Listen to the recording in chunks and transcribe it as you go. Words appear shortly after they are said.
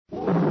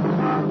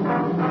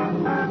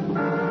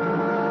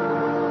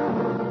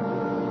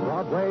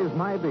is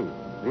My Beat,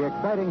 the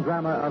exciting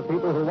drama of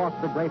people who walk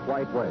the Great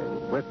White Way,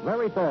 with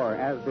Larry Thor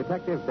as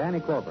Detective Danny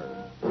Clover.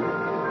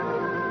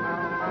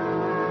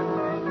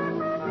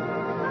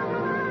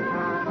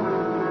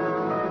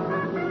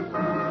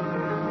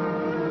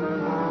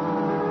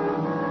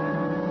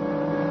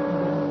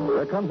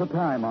 There comes a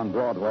time on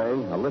Broadway,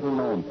 a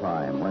little-known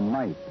time, when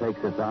night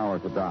takes its hour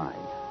to die.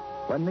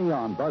 When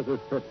neon buzzes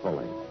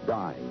fitfully,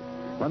 dies.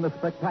 When the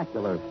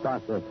spectacular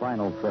starts their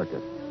final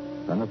circus.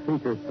 When the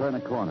features turn a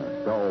corner,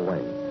 go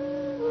away.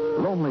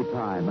 Lonely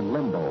time and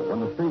limbo, when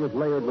the street is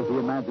layered with the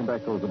imagined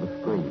echoes of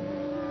a scream.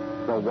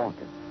 So walk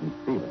it and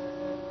feel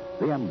it.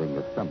 The ending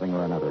of something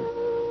or another.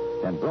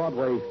 And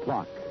Broadway's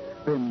clock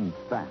spins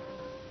fast.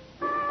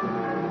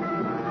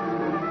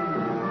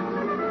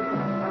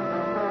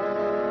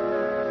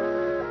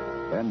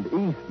 And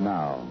east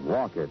now,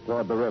 walk it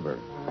toward the river,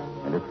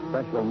 and its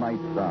special night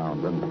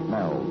sound and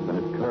smells and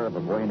its curve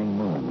of waning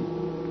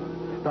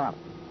moon. Stop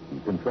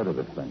and consider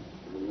this thing.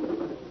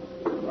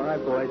 All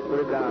right, boys, put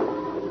it down.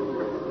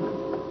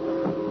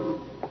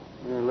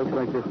 Yeah, it looks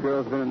like this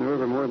girl's been in the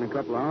river more than a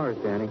couple of hours,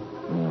 Danny.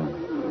 Yeah.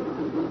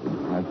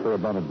 I'd say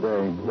about a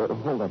day.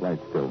 Hold that light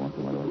still once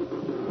in a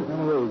while. I'm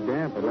a little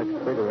damp. I'd like a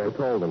cigarette. Let's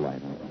hold the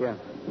light. Yeah.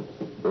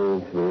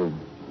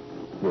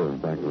 Here,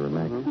 back of her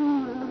neck.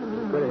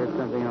 Mm-hmm. Could have hit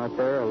something out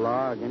there, a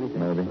log, anything.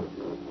 Maybe.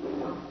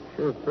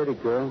 Sure, pretty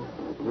girl.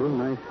 Real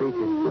nice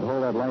features. But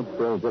hold that light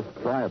still.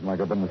 Just try it,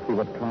 Margaret, to see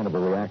what kind of a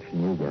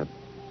reaction you get.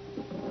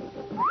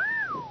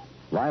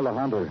 Lila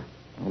Hunter.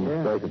 No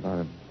mistake about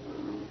it.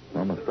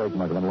 No mistake,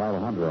 Margaret. Lila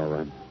Hunter, all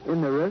right.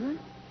 In the river?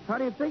 How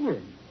do you figure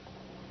it?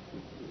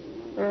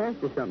 Hey,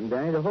 ask you something,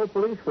 Danny. The whole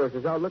police force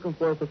is out looking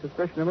for her for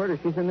suspicion of murder.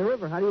 She's in the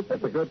river. How do you figure?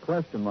 That's a good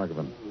question,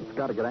 Margaret. It's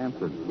got to get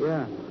answered.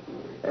 Yeah.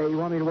 Hey, you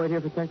want me to wait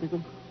here for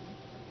technical?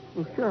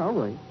 Well, sure, I'll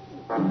wait.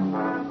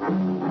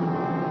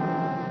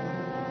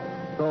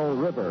 So,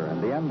 river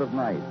and the end of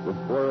night with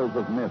swirls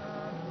of mist.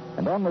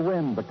 And on the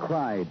wind, the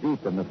cry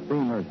deep in the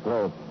steamer's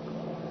throat.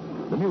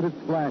 The muted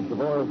splash of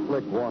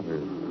oil-slick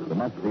waters, the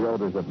musty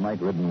odors of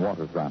night-ridden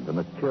waterfront, and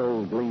the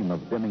chill gleam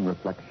of dimming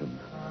reflections.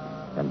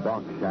 And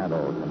dark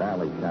shadows and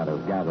alley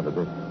shadows gathered at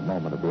this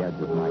moment at the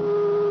edge of night.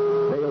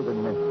 Veiled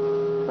in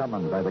mist,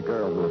 summoned by the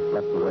girl who has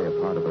slept away a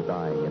part of her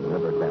dying in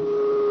river depths.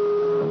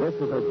 And this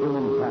is her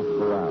June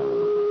pastoral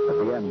at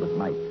the end of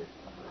night.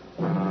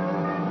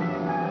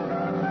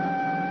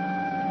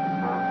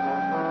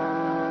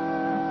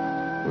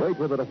 Wait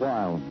with it a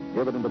while.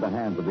 Give it into the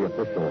hands of the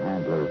official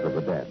handlers of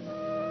the dead.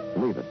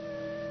 Leave it.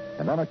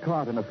 And on a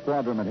cot in a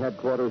squadron at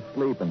headquarters,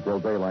 sleep until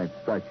daylight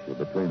strikes you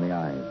between the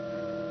eyes.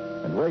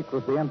 And wake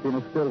with the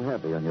emptiness still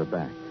heavy on your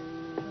back.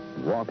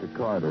 And walk the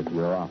corridor to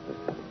your office.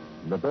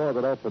 And the door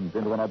that opens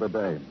into another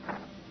day.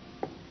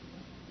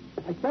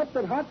 I kept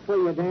it hot for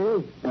you,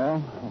 Danny.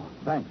 Oh,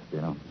 thanks,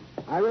 Dino.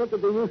 I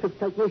rented the use of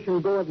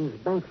Technician Gordon's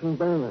Bunsen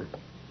burner.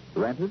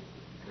 Rented?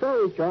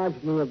 So he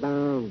charged me a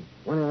dime.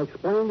 When I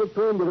explained it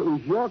to him that it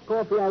was your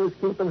coffee I was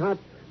keeping hot,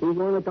 he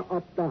wanted to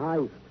up the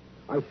heist.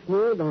 I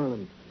sneered on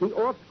him. He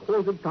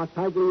oft-quoted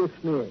Tartaglia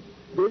sneer.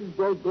 This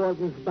broke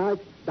Gordon's back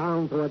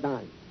down to a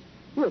dime.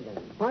 Here,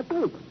 Danny,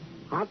 partake.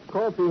 Hot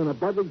coffee and a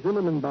buttered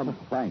Zimmerman bum.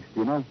 Thanks,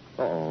 Dino.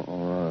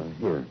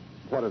 Here.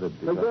 What did it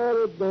do? Forget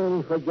it,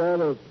 Danny, forget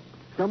it.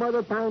 Some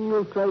other time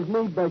you'll serve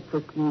me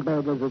breakfast and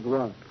burgers as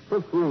well,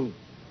 for free.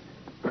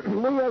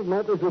 We have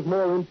matters of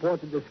more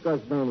import to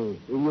discuss, Danny,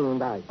 you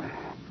and I.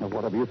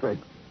 Whatever you say.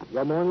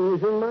 Your morning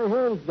is in my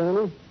hands,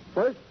 Danny.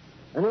 First,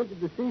 an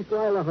deceased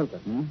Lila Hunter.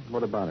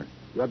 What about her?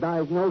 Your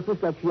diagnosis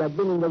that she had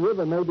been in the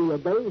river maybe a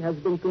day has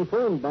been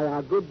confirmed by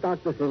our good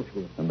Dr.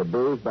 Simpson. And the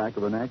bruise back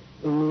of the neck?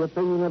 In the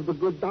opinion of the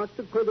good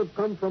doctor, could have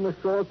come from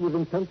assault with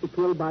intent to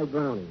kill by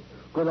drowning.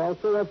 Could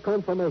also have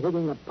come from a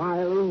hitting a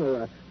piling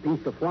or a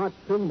piece of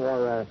flotsam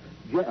or a...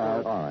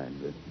 all right.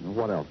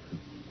 What else?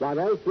 What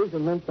else is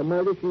and meant the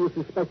murder she was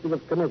suspected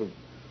of committing,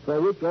 for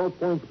which all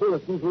points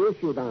bulletins were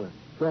issued on her,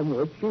 from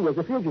which she was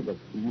a fugitive.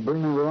 Did you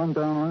bring me the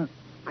rundown on it?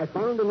 I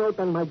found a note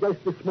on my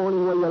desk this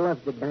morning where you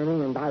left it,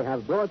 Danny, and I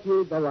have brought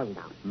you the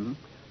rundown. Mm-hmm.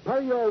 Per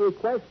your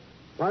request,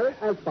 per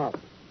as follows.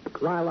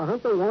 Lila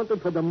Hunter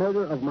wanted for the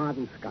murder of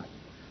Marty Scott.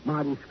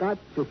 Marty Scott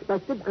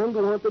suspected and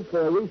wanted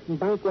for a recent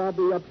bank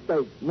robbery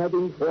upstate,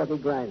 netting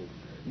 $40,000.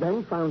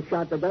 Then found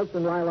shot to death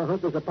in Lila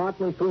Hunter's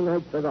apartment 2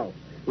 nights ago.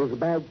 His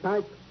bag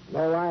packed,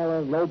 no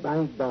Lila, no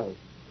bank dough.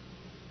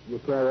 You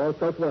care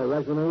also for a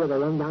resume with a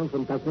rundown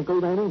from technical,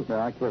 Danny?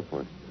 Yeah, I care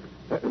for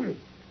it.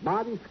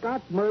 Marty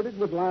Scott murdered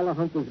with Lila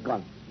Hunter's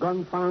gun.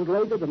 Gun found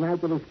later the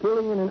night of his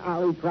killing in an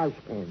alley trash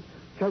can.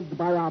 Checked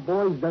by our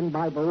boys, then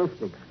by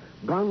ballistics.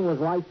 Gun was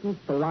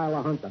licensed to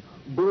Lila Hunter.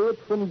 Bullet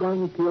from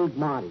gun killed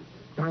Marty.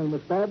 Time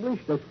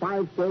established as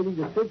 5:30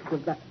 to 6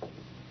 of that.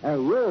 Hey,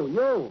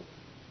 you.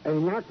 A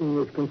knocking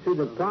is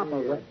considered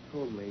proper. They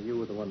told me you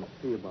were the one to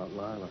see about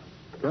Lila.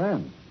 Go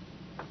in.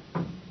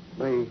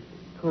 They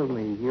told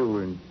me you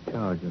were in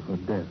charge of her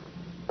death.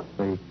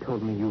 They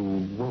told me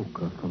you woke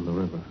her from the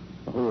river.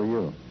 Who are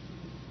you?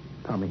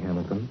 Tommy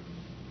Hamilton.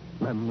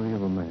 Memory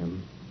of a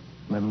man.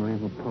 Memory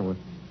of a poet.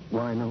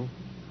 Wino.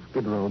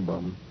 Skid Row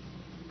bum.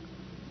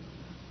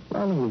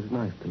 Lila was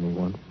nice to me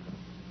once.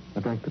 I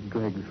drank the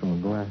dregs from a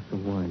glass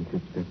of wine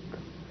she'd sipped.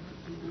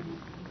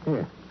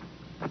 Here,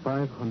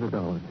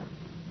 $500.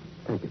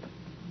 Take it.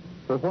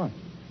 For what?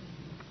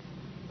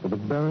 For the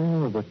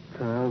burial of a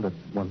child that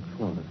once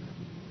was.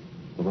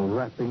 For the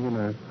wrapping in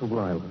earth of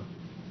Lila.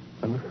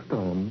 And the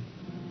stone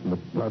and the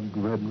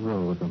blood-red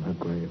rose on her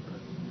grave.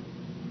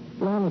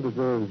 Lila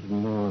deserves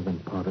more than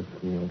potter's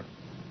field.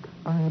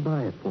 I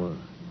buy it for her.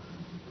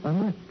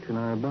 I'm rich, and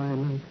I buy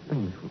nice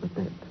things for the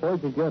dead.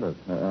 Where'd you get it?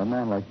 A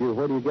man like you,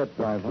 where do you get It's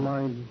 500?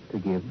 mine to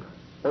give.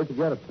 Where'd you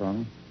get it,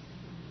 Tommy?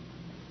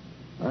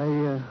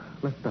 I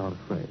left out a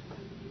phrase.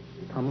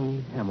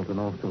 Tommy Hamilton,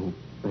 also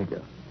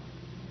beggar.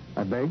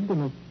 I begged,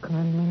 and a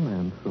kindly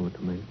man threw it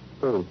to me.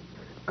 Who?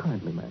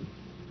 Kindly man.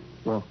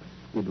 Walks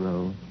Skid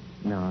Row,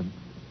 nods,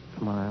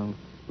 smiles,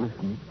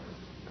 listens,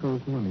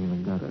 throws money in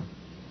the gutter.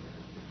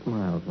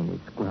 Smiles when we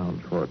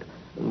scrounge for it,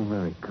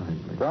 very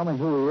kindly. Tell me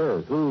who he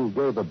is. Who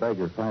gave a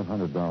beggar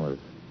 $500?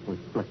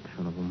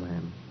 Reflection of a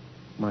man.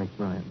 Mike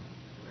Ryan.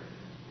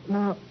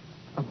 Now,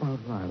 about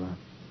Lila.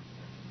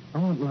 I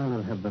want Lila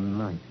to have the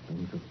nice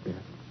things of death.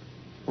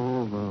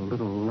 All the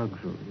little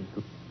luxuries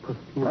of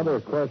perfume. Another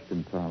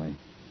question, Tommy.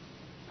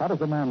 How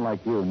does a man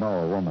like you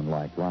know a woman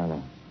like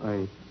Lila?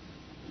 I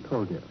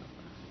told you.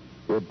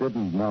 You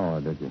didn't know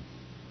her, did you?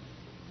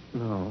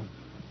 No.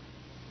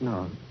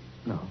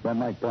 Then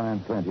Mike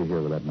Bryan sent you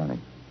here with that money.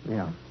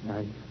 Yeah,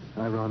 I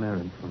run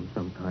errands for him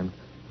sometimes.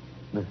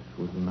 This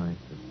was the nicest.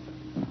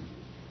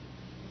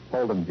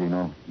 Hold him,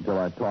 Gino, until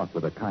I talk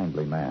with a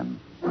kindly man.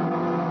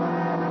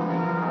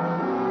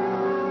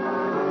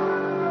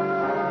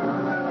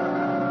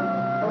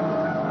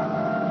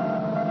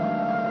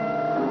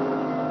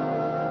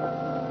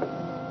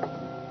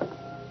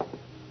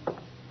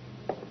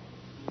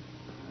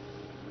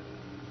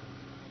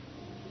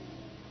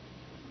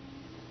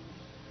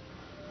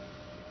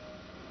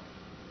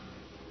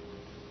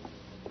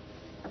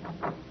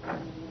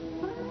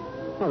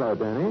 Hello,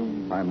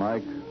 Danny. Hi,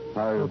 Mike.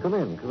 How are you? Come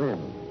in.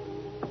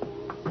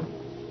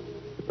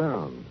 Sit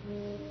down.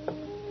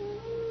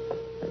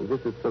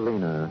 This is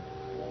Selina,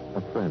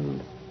 a friend.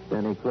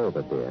 Danny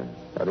Clover, dear.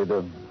 How do you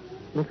do?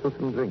 Mix with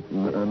some drinks.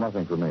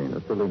 Nothing for me.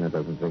 Selina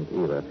doesn't drink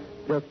either.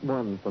 Just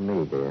one for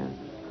me, dear.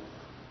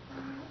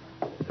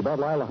 It's about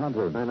Lila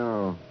Hunter. I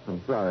know.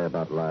 I'm sorry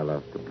about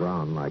Lila to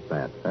drown like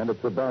that. And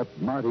it's about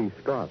Marty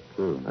Scott,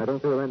 too. I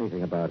don't feel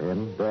anything about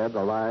him. Dead,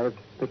 alive,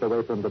 took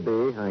away from the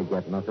bee, I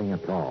get nothing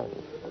at all.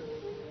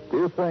 Do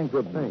you think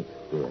that... Thanks,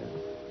 dear.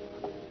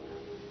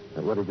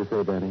 What did you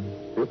say, Danny?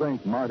 Do you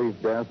think Marty's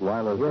death,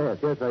 Lila's...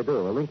 Yes, I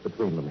do. A link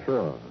between them,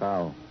 sure.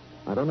 How?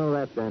 I don't know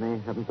that, Danny.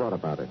 Haven't thought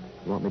about it.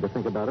 You want me to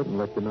think about it and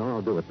let you know?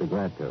 I'll do it. Be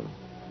glad to.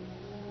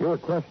 You were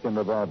questioned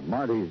about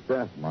Marty's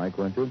death, Mike,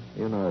 weren't you?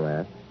 You know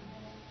that.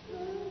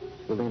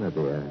 Selina,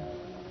 dear.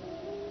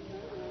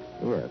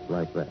 Yes,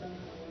 like that.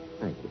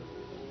 Thank you.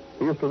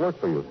 He used to work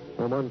for you.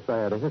 Well, once I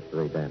had a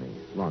history, Danny.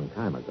 Long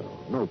time ago.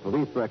 No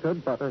police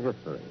record, but a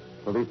history.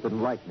 Police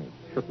didn't like me.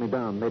 Shook me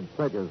down, made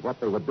pledges what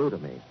they would do to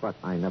me. But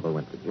I never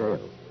went to jail.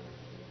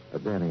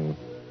 Danny,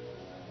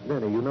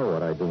 you know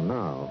what I do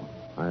now.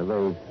 I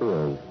raise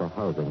sewers for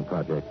housing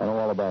projects. I know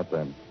all about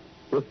that.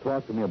 Just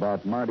talk to me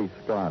about Marty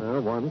Scott.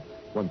 Once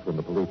when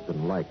the police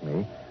didn't like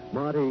me,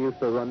 Marty used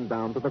to run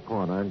down to the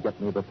corner and get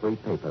me the free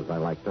papers I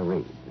like to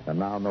read. And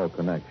now no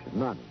connection.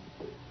 None.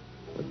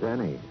 But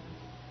Danny,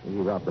 he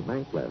robbed the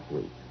bank last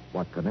week.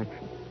 What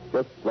connection?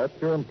 Just left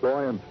your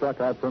employ and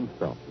struck out for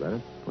himself, eh?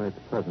 Well, it's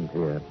pleasant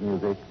here.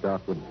 Music,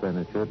 darkwood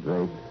furniture,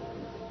 drapes.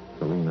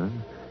 Selina.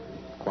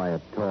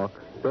 Quiet talk.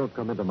 Don't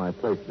come into my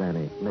place,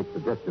 Danny. Make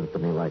suggestions to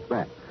me like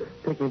that.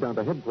 Take me down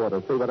to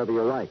headquarters, say whatever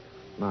you like.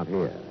 Not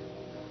here.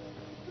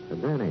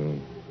 Danny.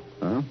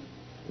 Huh?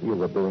 You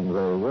were doing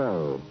very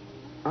well.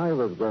 I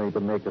was going to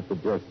make a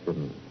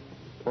suggestion.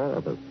 All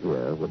of us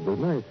here would be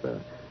nicer.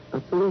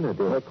 Selina,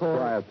 dear, Let's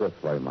try it this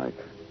way, Mike.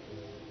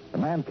 A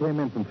man came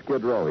in from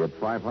Skid Row. He had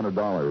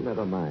 $500.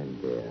 Never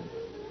mind, dear.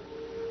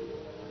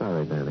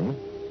 Sorry, Danny.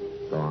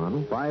 Go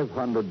on.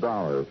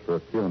 $500 for a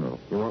funeral.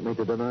 You want me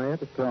to deny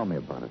it? Tell me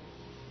about it.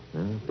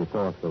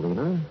 Before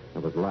Selina,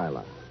 it was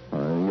Lila.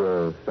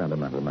 You're a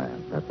sentimental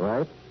man. That's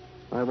right.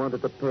 I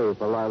wanted to pay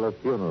for Lila's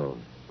funeral.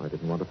 I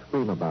didn't want to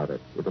scream about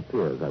it. It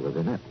appears I was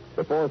in it.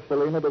 Before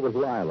Selina, there was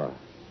Lila.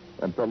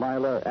 And for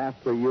Lila,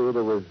 after you,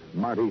 there was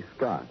Marty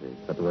Scott.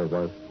 Is that the way it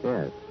was?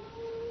 Yes.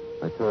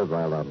 I told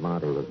Lila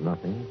Marty was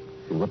nothing.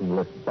 She wouldn't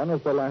listen. When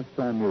was the last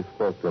time you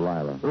spoke to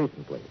Lila?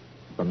 Recently.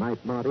 The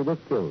night Marty was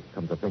killed,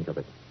 come to think of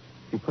it.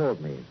 She called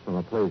me from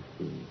a place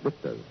in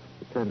Victor's.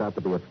 It turned out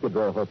to be a Skid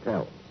Row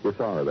hotel. You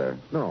saw her there?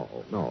 No.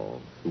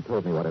 She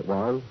told me what it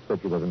was,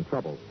 said she was in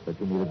trouble, said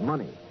she needed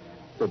money,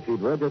 said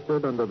she'd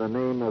registered under the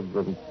name of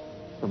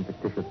some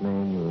fictitious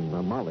name,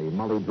 Molly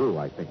Drew,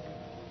 I think.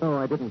 No,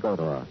 I didn't go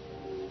to her.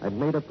 I'd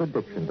made a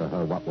prediction to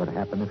her what would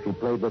happen if she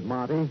played with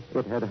Marty.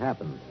 It had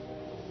happened.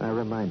 I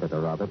reminded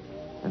her of it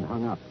and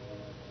hung up.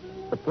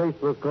 The place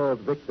was called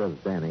Victor's,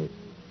 Danny.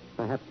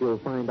 Perhaps you'll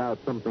find out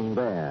something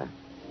there.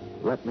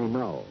 Let me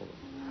know.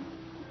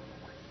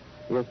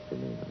 Yes,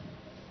 Janina.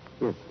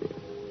 Yes, dear.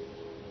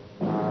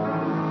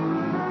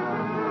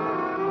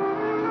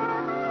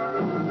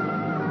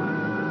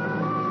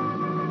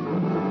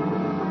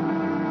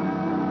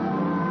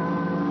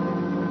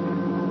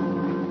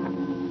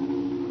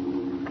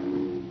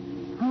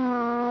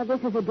 Well,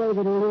 this is a day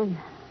that'll live.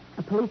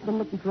 A policeman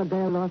looking for a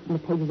girl lost in the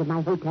pages of my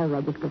hotel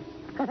register.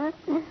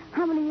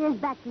 How many years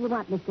back do you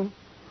want, mister?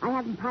 I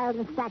have them piled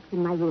in stacks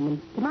in my room,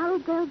 and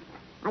tomorrow's girls,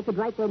 I could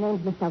write their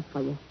names myself for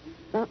you.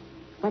 Well,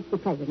 what's your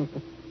pleasure,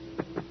 mister?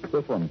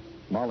 This one,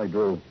 Molly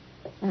Drew.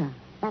 Ah,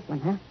 that one,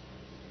 huh?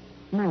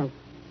 Nice.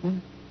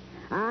 You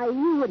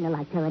wouldn't have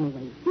liked her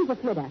anyway. She's a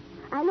flitter.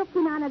 I looked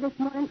in on her this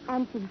morning,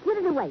 and she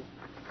flitted away.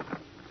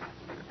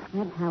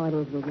 That's how it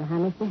is with you, huh,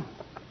 mister?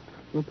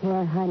 You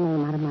tear her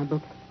name out of my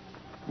book.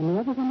 And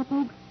the others on the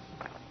page?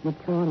 You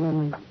tore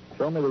memories.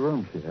 Show me the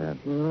room she had.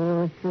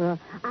 Sure.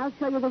 I'll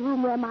show you the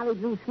room where Molly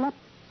Drew slept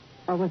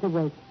or was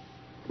awake.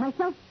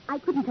 Myself, I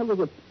couldn't tell you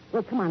which.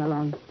 Well, come on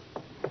along.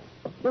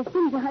 There's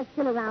things of her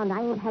still around.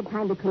 I ain't had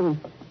time to clean.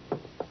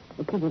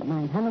 But you didn't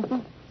mind, huh,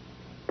 mister?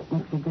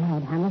 Not your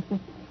dad, huh, mister?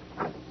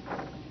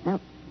 No,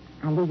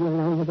 I'll leave you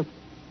alone with it.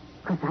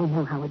 Because I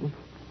know how it is.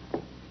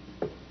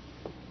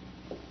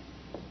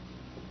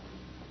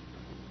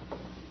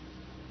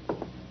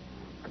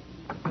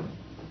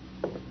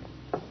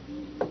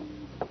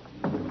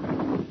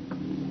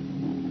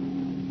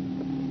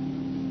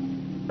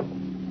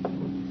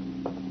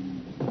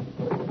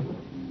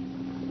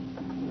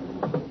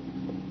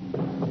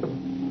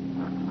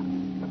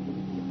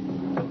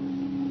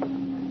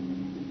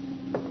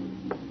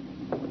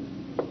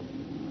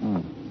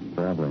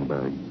 Traveling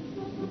bag.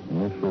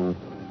 Initials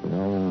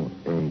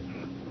L.H.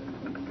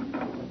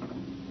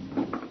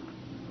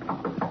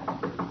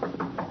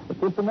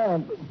 Just a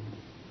minute.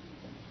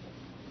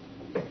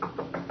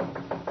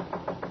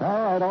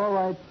 All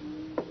right.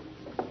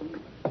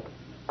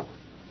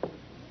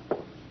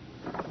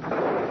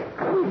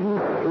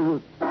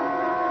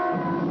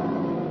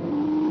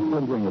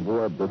 Splintering of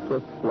wood, the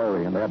swift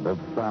flurry and ebb of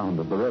sound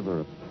of the river,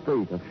 of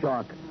street, of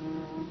shock.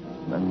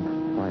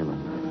 Then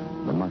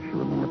silence, the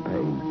mushroom and the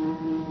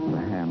pain, the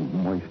hand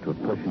moist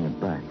with pushing it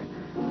back.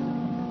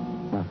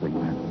 Nothing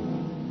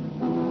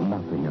then.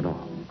 Nothing at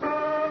all.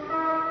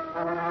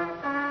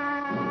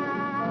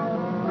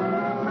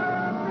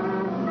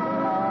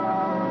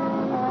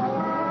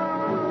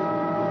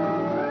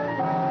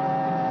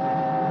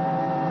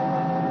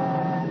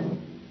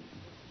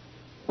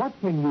 What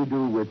can you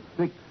do with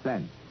 6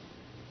 cents?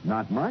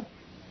 Not much?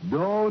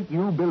 Don't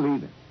you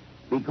believe it.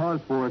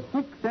 Because for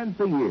 6 cents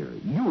a year,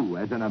 you,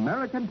 as an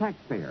American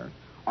taxpayer,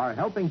 are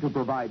helping to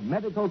provide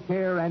medical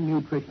care and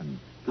nutrition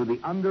to the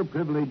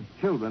underprivileged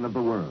children of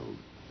the world.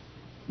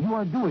 You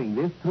are doing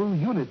this through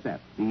UNICEF,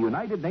 the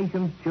United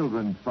Nations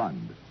Children's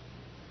Fund.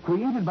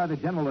 Created by the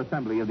General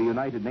Assembly of the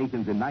United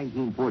Nations in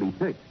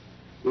 1946,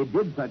 it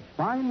did such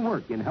fine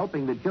work in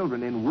helping the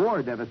children in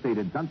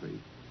war-devastated countries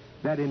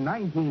that in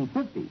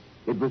 1950,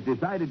 it was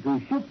decided to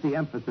shift the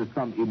emphasis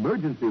from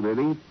emergency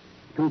relief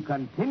to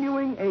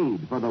continuing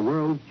aid for the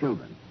world's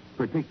children,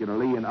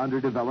 particularly in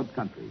underdeveloped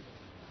countries.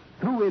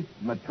 Through its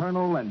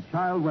maternal and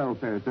child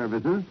welfare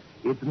services,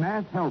 its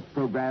mass health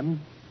programs,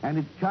 and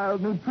its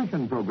child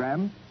nutrition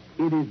program,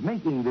 it is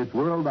making this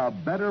world a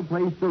better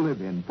place to live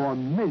in for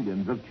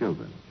millions of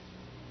children.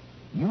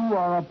 You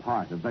are a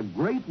part of the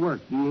great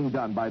work being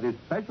done by this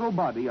special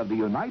body of the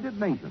United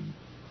Nations,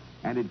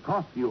 and it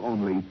costs you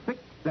only 6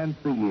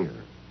 cents a year.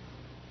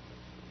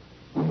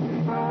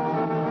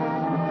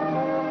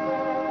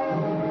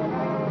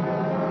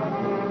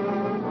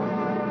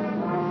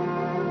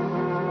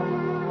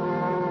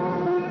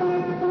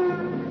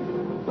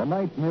 The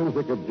night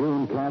music of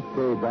June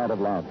cascades out of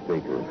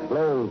loudspeakers,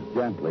 flows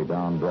gently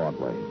down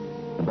Broadway.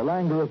 And the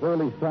languorous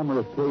early summer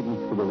is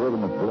cadenced to the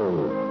rhythm of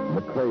blues and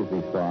the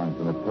crazy songs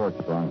and the torch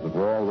songs that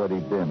were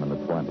already dim in the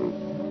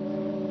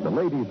 20s. The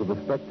ladies of the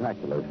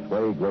spectacular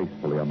sway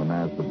gracefully on the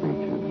Mazda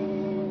beaches.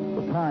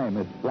 The time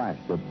is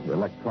flashed at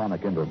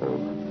electronic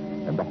intervals,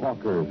 and the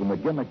hawkers and the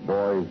gimmick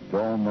boys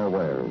drone their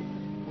wares.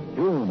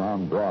 June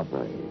on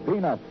Broadway,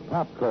 peanuts,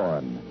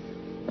 popcorn,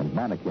 and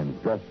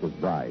mannequins dressed as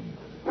brides.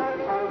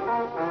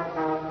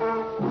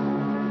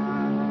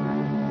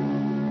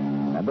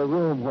 And the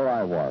room where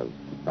I was,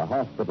 the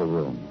hospital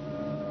room.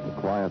 The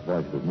quiet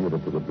voices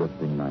muted to the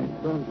drifting night.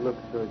 Don't look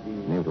so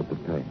deep. Muted to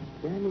pain.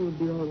 Danny will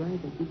be all right.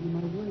 I'll give you my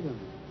word on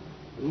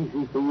it.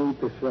 Easy for you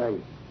to say.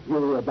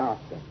 You're a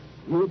doctor.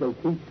 You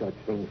don't teach such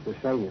things to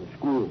say in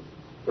school.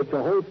 It's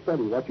a whole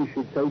study what you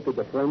should say to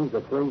the friends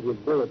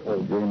with bullet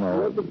holes. You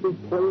know. Let it be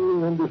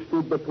plainly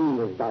understood between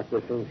us,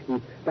 Dr.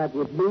 Sinsky, that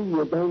with me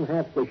you don't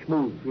have to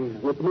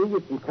schmooze. With me you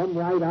can come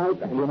right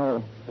out and... You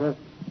know, the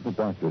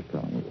doctor's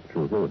telling you the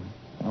truth.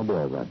 I'll be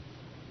all right.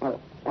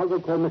 I'll go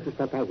call Mrs.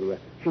 Tartaglia.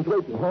 She's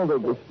waiting. Hold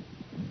it just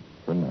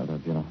for a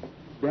minute, you know.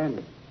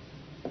 Danny,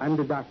 I'm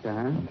the doctor,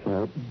 huh?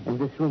 Sure. In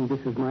this room, this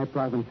is my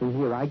province, and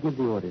here I give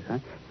the orders, huh?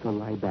 So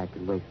lie back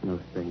and waste no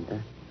strain, huh?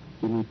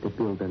 You need to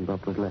build on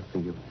what was left for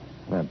you.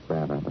 That's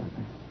bad, I bet.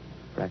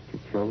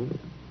 Fractured shoulder,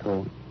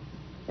 toe,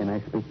 and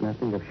I speak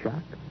nothing of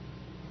shock.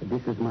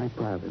 This is my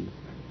province,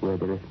 where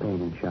there is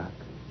pain and shock.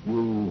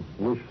 You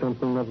wish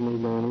something of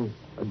me, Danny?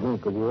 A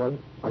drink of water?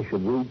 I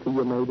should read to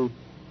you, maybe?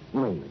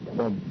 name it.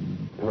 That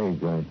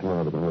page I tore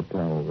out of the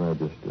hotel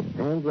register.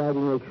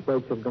 Handwriting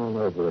experts have gone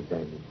over it,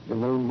 Danny. The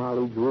name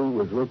Molly Drew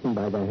was written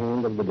by the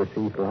hand of the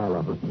deceased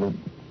Lila.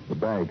 The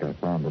bag I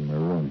found in their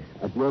room.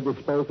 At your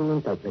disposal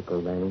and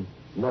technical, Danny.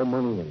 No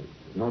money in it.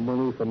 No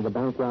money from the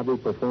bank robbery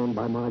performed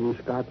by Marty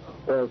Scott,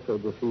 also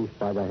deceased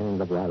by the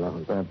hand of Lila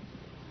Hunter.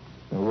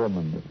 The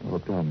woman, the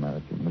hotel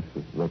manager,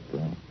 Mrs.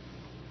 Victor.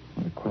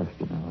 A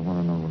question. I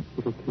want to know.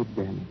 It'll keep,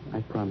 Danny.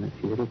 I promise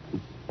you, it'll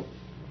keep.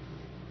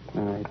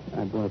 All right,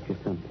 I brought you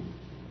something.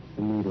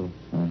 A needle.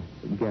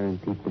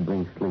 Guaranteed to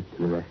bring sleep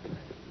to the restless.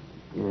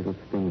 It'll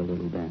sting a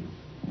little, Danny.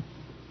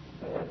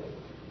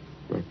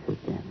 That's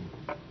it, Danny.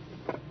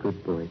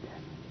 Good boy, Danny.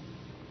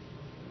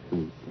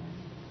 Sleep, Danny.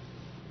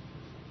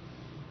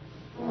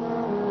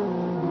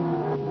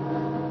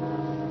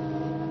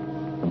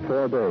 And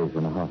 4 days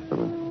in a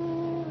hospital.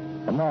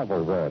 A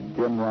novel read,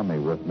 Jim Rummy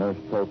with Nurse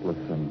Topless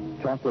and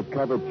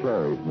chocolate-covered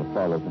cherries in the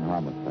follows in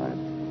homicide.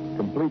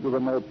 Complete with a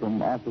note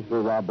from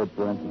Officer Robert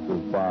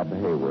Bob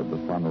Hayward, the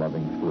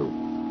fun-loving sleuth.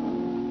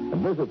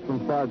 And visits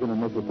from Sergeant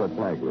and Mrs.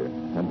 Papaglia,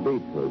 and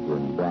beeches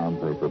in brown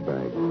paper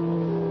bags.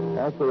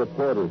 Also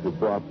reporters who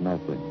brought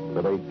nothing,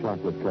 but ate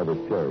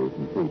chocolate-covered cherries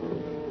and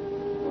peaches.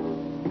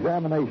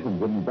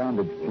 Examinations and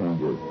bandage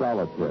changes,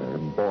 solitaire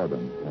and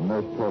boredom, and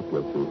Nurse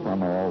Topless, who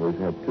somehow always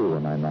had two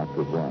and I knocked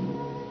with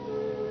one.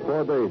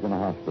 4 days in a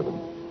hospital.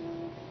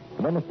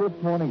 And then the first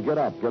morning, get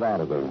up, get out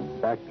of there.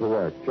 Back to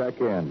work,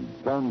 check in,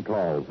 phone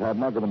calls, have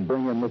Muggerman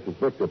bring in Mrs.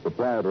 Victor,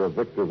 proprietor of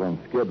Victor's on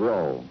Skid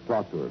Row.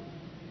 Talk to her.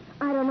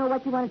 I don't know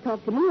what you want to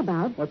talk to me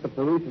about. What the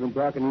police have been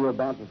talking to you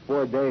about for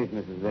 4 days,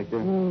 Mrs. Victor.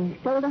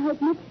 Shoulder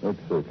hurt much?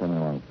 It's coming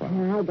along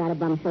fine. I got a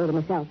bum shoulder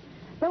myself.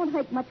 Don't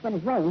hurt much when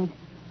it rains.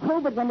 Oh,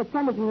 but when the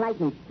sun is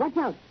lightning, watch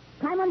out.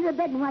 Climb under the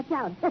bed and watch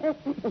out. Got a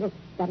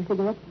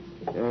cigarette?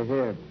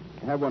 Here.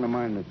 Have one of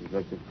mine, Mrs.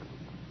 Victor.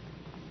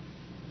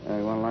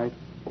 You want a light?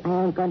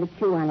 I ain't going to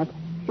chew on it.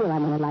 Sure,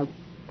 I'm going to light.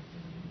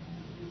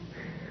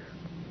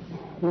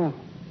 Yeah.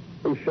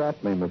 Who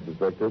shot me, Mrs.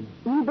 Victor?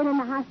 You've been in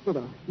the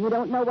hospital. You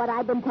don't know what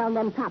I've been telling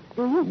them cops,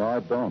 do you? No, I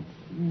don't.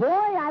 Boy,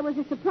 I was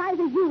as surprised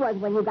as you was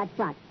when you got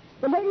shot.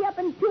 The lady up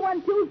in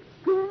 212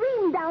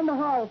 screamed down the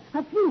hall.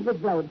 Her fuse was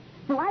blowed.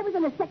 So I was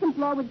on the second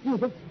floor with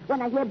Jesus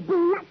when I hear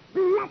blast,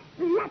 blast,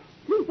 blast,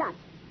 3 shots.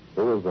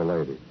 Who was the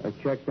lady? I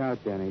checked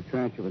out, Danny.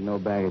 Transfer with no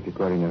baggage,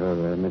 according to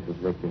her, Mrs.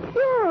 Victor.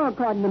 Sure,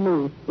 according to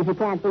me. If you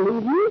can't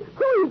believe me,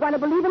 who are you going to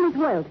believe in this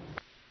world?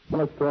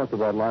 Well, let's talk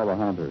about Lila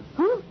Hunter.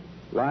 Who?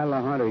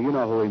 Lila Hunter, you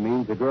know who he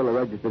means. The girl who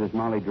registered as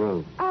Molly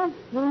Drew. A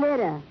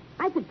flitter.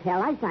 I could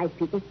tell. I size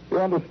people. Do you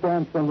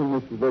understand something,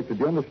 Mrs. Victor? Do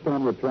you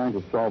understand we're trying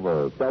to solve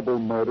a double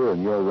murder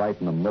and you're right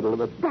in the middle of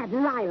it? That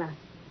Lila.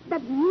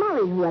 That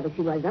Molly, whoever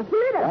she was, a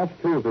flitter. Last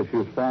Tuesday, she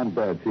was found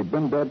dead. She'd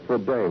been dead for a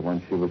day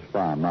when she was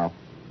found. Now,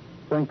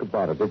 think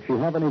about it. Did she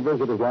have any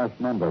visitors last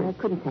Monday? I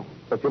couldn't say.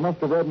 But you must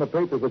have read in the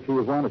papers that she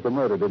was wanted for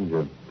murder, didn't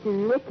you?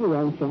 Tricky,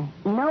 ain't you?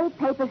 No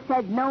paper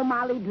said no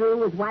Molly Drew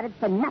was wanted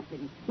for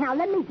nothing. Now,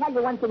 let me tell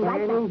you one thing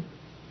right now. What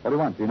do you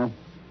want, Gina?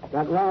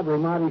 That robbery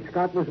Marty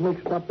Scott was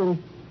mixed up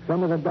in,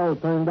 some of the dough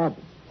turned up.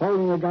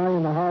 Holding a guy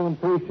in the Harlem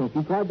precinct.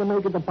 He tried to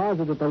make a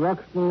deposit at the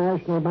Ruxton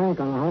National Bank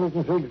on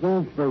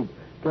 116th Street.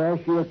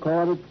 Cashier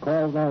called it,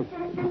 called us.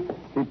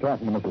 Keep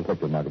talking to Mrs.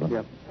 Victor, Magdalene.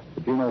 Yep.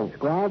 But you know...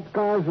 Squad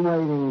car's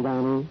waiting,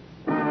 Danny.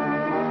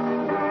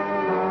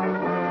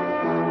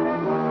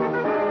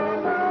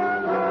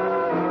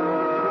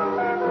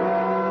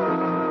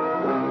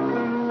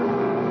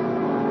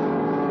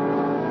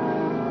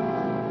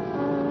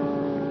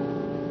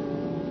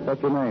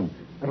 What's your name?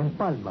 I am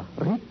Palma,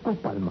 Rico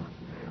Palma.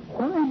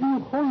 Why do you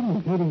hold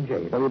me here in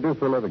jail? What do you do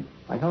for a living?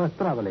 I have a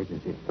travel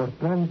agency for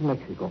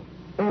Trans-Mexico.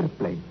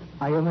 Airplanes.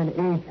 I am an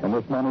agent. And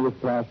this money was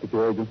passed at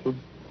your agency?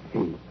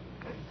 See,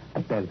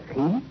 I tell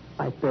him,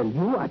 I tell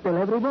you, I tell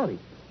everybody.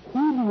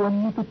 Who do you want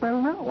me to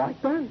tell now? I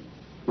tell.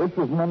 This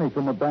was money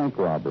from a bank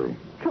robbery.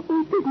 So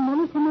it is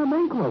money from a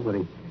bank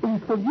robbery. It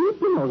is for you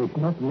to know this,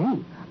 not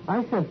me.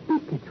 I sell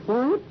tickets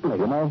for airplanes.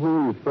 You know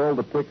who you sold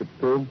the tickets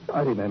to?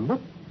 I remember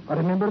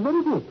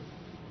very good.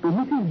 To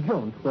Mrs.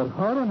 Jones for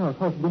her and her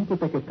husband to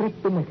take a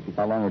trip to Mexico.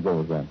 How long ago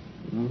was that?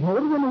 More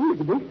than a week.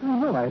 This I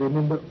know. I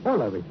remember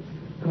all of it.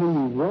 3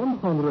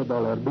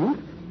 $100 bills,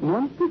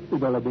 1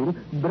 $50 bill,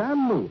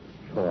 brand new.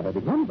 So I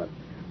remember.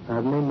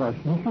 Her name was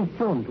Mrs.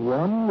 Jones.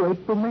 One way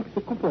to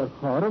Mexico for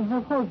her and her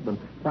husband.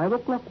 5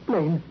 o'clock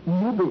plane,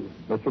 new bill.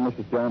 Mr. and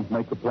Mrs. Jones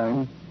make the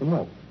plane?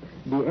 No.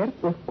 The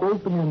airport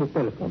called to me on the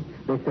telephone.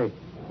 They say,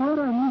 where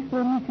are Mr.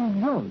 and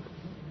Mrs. Jones?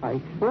 I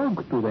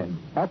spoke to them.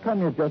 How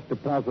come you're just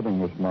depositing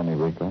this money,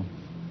 Rico?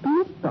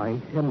 2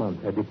 times a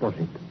month I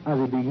deposit. At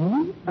the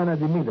beginning and at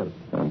the middle.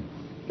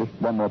 Just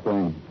one more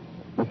thing.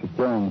 Mrs.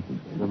 Jones.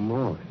 The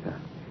more, sir.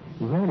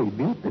 Very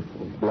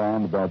beautiful.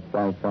 Blonde, about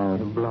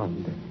 5'5".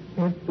 Blonde.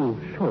 Head to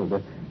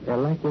shoulder.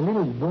 Like a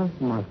little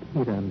birthmark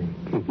here on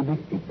the cheek. This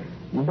is.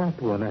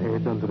 That one I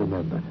don't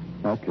remember.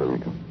 Okay,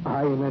 Rico.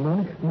 I am an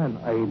honest man.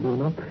 I do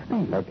not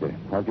steal. Okay.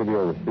 I'll give you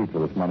a receipt for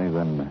this money,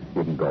 then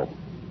you can go.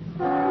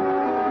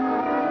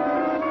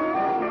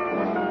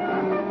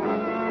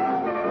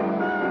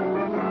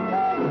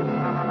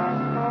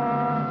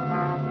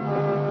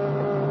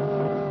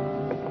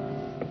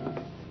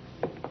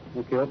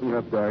 open it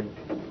up, guard.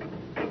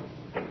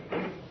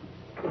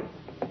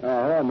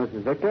 Hello,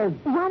 Mrs. Victor.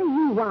 What do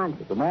you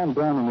want? The man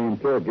down in the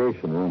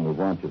interrogation room would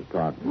want you to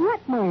talk to.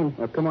 What man?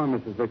 Come on,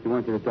 Mrs. Victor. I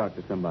want you to talk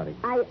to somebody.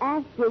 I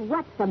asked you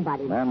what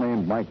somebody. A man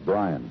named Mike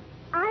Bryan.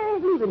 I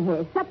ain't leaving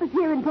here. Supper's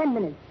here in 10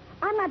 minutes.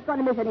 I'm not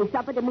going to miss any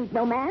supper to meet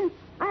no man.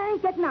 I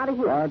ain't getting out of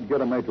here. I'd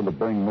get a matron to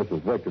bring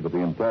Mrs. Victor to the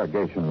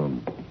interrogation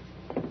room.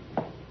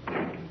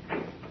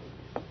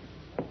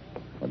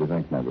 What do you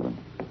think, Madeline?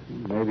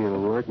 Maybe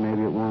it'll work,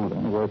 maybe it won't.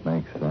 Well, it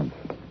makes sense.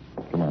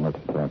 Come on, let's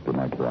talk to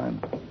Mike Bryan.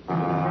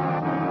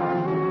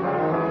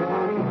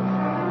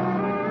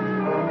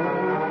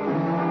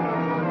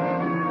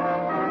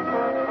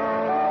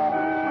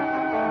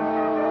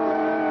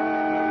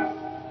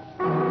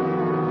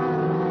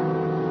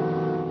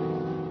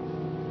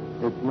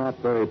 It's not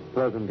very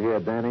pleasant here,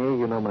 Danny.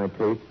 You know my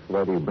taste.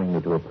 Why do you bring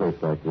me to a place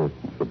like this?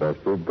 It's the best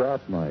we've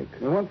got, Mike.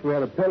 And once we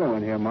had a pillow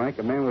in here, Mike.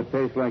 A man with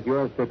taste like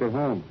yours took it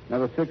home. That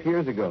was 6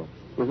 years ago.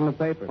 It was in the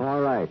paper.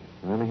 All right.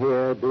 I'm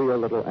here. Do your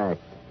little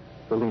act.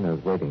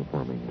 Selina's waiting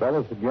for me. Tell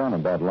us again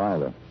about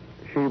Lila.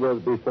 She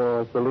was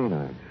before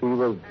Selina. She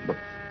was...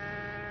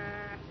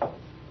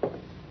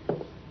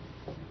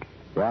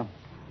 Yeah?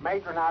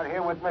 Matron out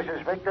here with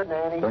Mrs. Victor,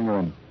 Danny. Bring her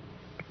in.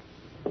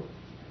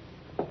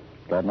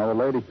 Got another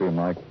lady for you,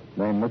 Mike.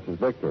 Named Mrs.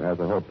 Victor. Has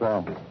a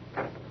hotel.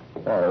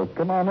 Oh,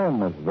 come on in,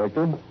 Mrs.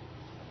 Victor.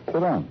 Sit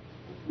down.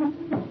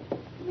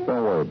 Don't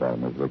worry about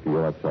it, Mrs. Victor.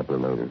 You'll have supper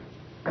later.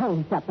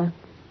 Cold supper.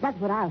 That's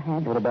what I'll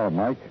have. What about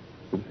Mike?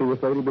 Did you see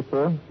this lady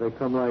before? They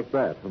come like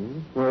that,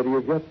 Where do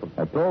you get them?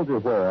 I told you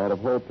where. Out of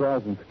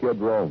hotels in Skid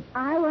Row.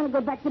 I want to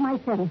go back to my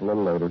cell. A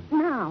little later.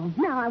 Now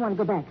I want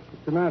to go back.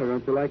 What's the matter?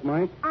 Don't you like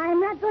Mike?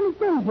 I'm not going to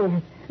stay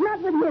here.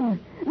 Not with him.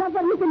 Not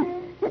when he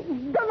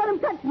can... Don't let him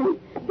touch me.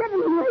 Get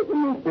him away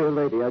from me. Dear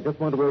lady, I just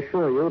want to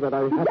assure you that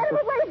I have Get him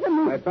away from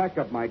All me. right, back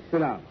up, Mike. Sit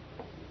down.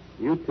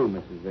 You too,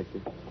 Mrs. Victor.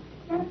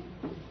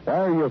 Why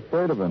are you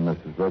afraid of him,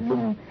 Mrs.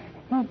 Victor?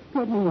 He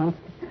scared me once.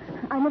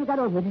 I never got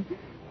over it.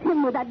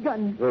 Him with that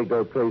gun. They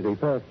go crazy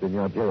fast in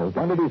your jail.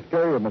 When did he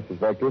scare you, Mrs.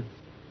 Victor?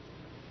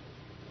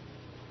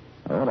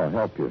 I ought to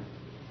help you.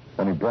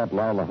 When he brought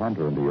Lila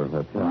Hunter into your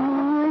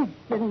hotel.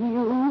 Listen,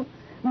 you,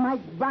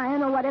 Mike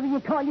Bryan, or whatever you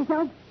call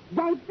yourself,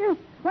 gangster.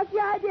 What's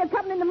your idea of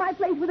coming into my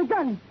place with a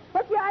gun?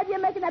 What's your idea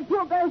of making that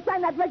poor girl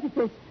sign that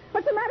register?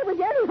 What's the matter with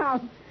you anyhow?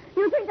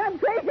 You think I'm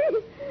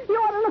crazy? You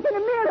ought to look in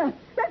the mirror.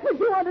 That's what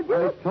you ought to do.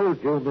 I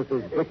told you,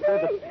 Mrs.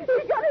 Victor. He's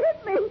going to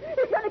hit me.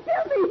 He's going to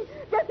kill me.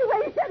 Just the way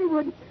he said he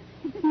would.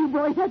 You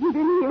boys haven't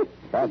been here.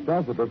 That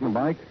does it, doesn't it,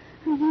 Mike?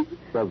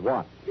 Does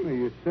what? Well,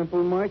 you're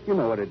simple, Mike. You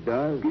know what it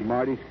does.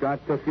 Marty Scott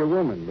took your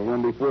woman, the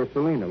one before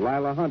Selina,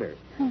 Lila Hunter.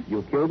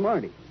 You killed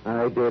Marty.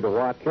 I did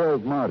what?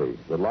 Killed Marty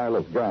with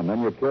Lila's gun.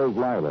 Then you killed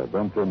Lila,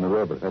 dumped her in the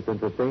river. That's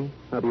interesting.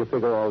 How do you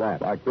figure all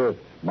that? Like this.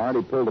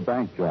 Marty pulled a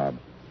bank job.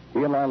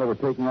 He and Lila were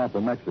taking off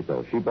for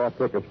Mexico. She bought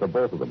tickets for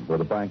both of them for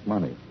the bank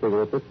money.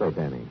 Figure it this way,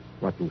 Danny.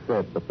 What you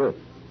said, but this.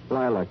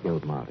 Lila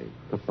killed Marty.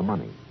 Took the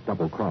money.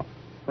 Double cross.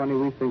 Funny,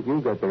 we think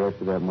you got the rest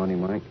of that money,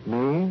 Mike.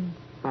 Me?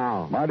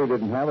 How? Marty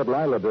didn't have it.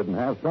 Lila didn't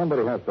have.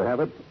 Somebody has to have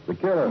it. The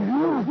killer.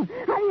 How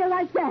do you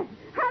like that?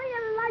 How do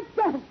you like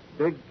that?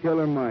 Big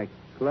killer, Mike.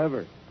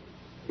 Clever.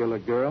 Kill a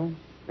girl,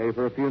 pay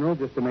for a funeral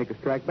just to make us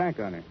track back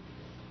on her.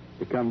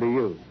 To come to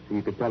you, so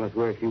you could tell us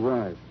where she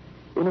was.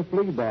 In a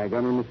flea bag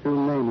under an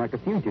assumed name, like a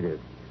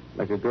fugitive.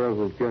 Like a girl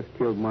who's just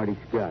killed Marty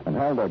Scott. And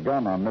held a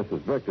gun on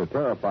Mrs. Victor.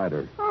 Terrified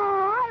her. Oh,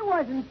 I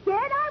wasn't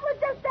scared. I was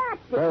just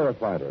acting.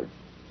 Terrified her.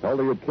 Told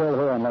her you'd kill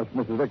her unless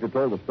Mrs. Victor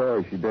told the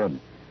story she did.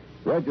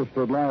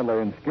 Registered Lila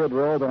in Skid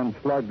Row, then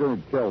slugged her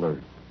and killed her.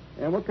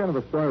 And what kind of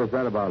a story was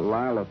that about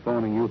Lila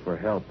phoning you for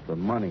help, for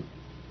money?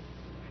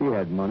 She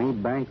had money,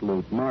 bank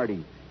loot,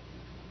 Marty.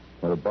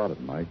 What about it,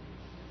 Mike?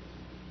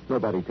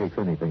 Nobody takes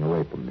anything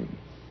away from me.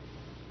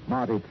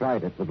 Marty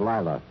tried it with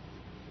Lila.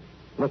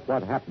 Look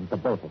what happened to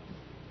both of them.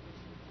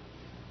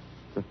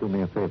 Just do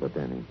me a favor,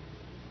 Danny.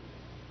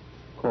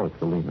 Call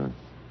Selina.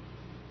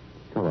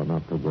 Tell her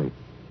not to wait.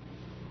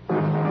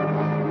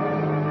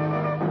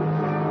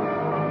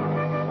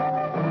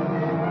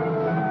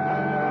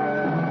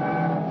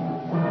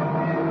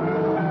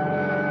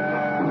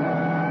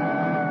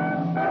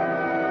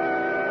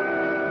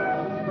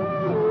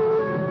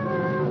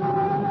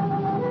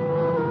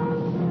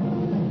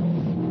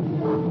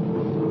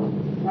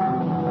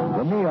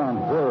 The neon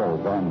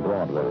whirls on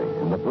Broadway,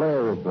 and the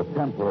flare is the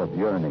tempo of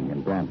yearning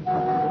and dance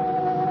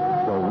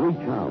time. So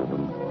reach out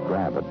and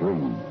grab a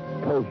dream.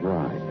 Close your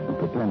eyes and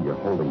pretend you're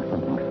holding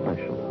something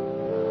special.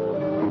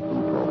 Keep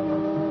them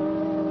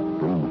closed.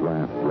 Dreams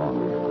last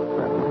longer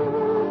that way.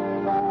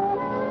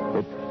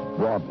 It's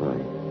Broadway.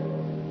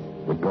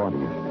 The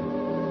gaudiest,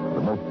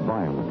 the most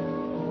violent,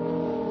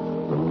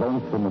 the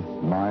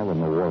lonesomest mile in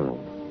the world.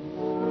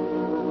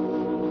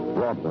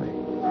 Broadway.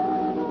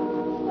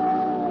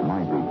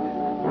 My beat.